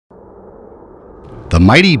The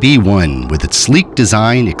mighty B-1, with its sleek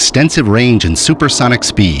design, extensive range, and supersonic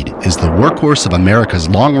speed, is the workhorse of America's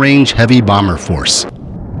long-range heavy bomber force.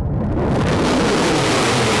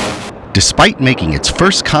 Despite making its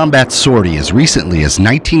first combat sortie as recently as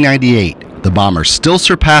 1998, the bomber still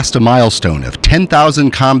surpassed a milestone of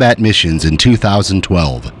 10,000 combat missions in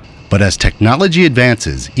 2012. But as technology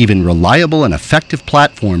advances, even reliable and effective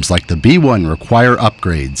platforms like the B-1 require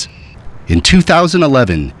upgrades. In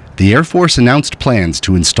 2011, the Air Force announced plans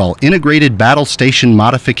to install integrated battle station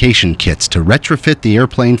modification kits to retrofit the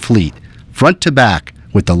airplane fleet, front to back,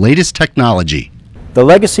 with the latest technology. The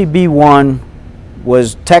legacy B-1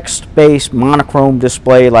 was text-based monochrome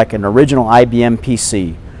display like an original IBM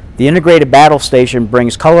PC. The integrated battle station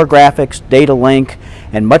brings color graphics, data link,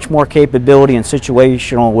 and much more capability and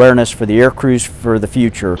situational awareness for the air crews for the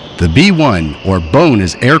future. The B-1, or Bone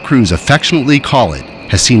as air crews affectionately call it,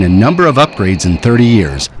 has seen a number of upgrades in 30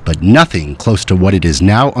 years, but nothing close to what it is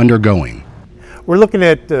now undergoing. We're looking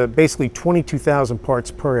at basically 22,000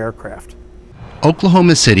 parts per aircraft.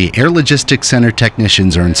 Oklahoma City Air Logistics Center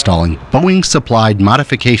technicians are installing Boeing-supplied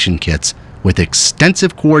modification kits with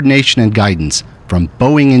extensive coordination and guidance from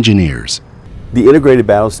Boeing engineers. The integrated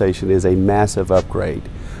battle station is a massive upgrade.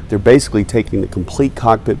 They're basically taking the complete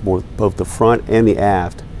cockpit, both the front and the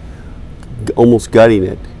aft, almost gutting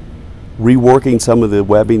it, reworking some of the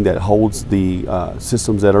webbing that holds the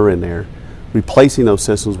systems that are in there, replacing those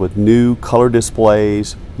systems with new color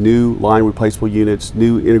displays, new line replaceable units,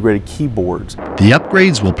 new integrated keyboards. The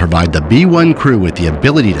upgrades will provide the B-1 crew with the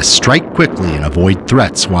ability to strike quickly and avoid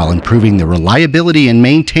threats while improving the reliability and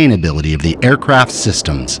maintainability of the aircraft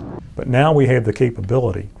systems. But now we have the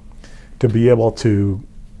capability to be able to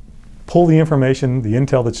pull the information, the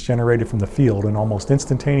intel that's generated from the field, and almost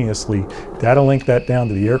instantaneously data link that down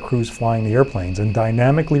to the air crews flying the airplanes and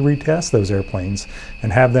dynamically retest those airplanes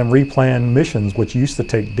and have them replan missions which used to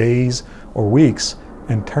take days or weeks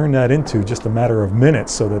and turn that into just a matter of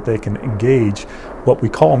minutes so that they can engage what we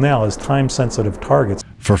call now as time-sensitive targets.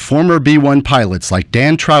 For former B-1 pilots like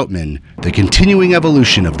Dan Troutman, the continuing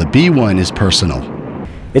evolution of the B-1 is personal.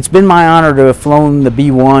 It's been my honor to have flown the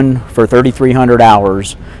B-1 for 3,300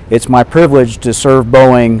 hours. It's my privilege to serve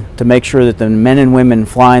Boeing to make sure that the men and women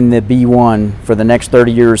flying the B-1 for the next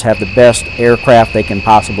 30 years have the best aircraft they can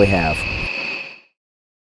possibly have.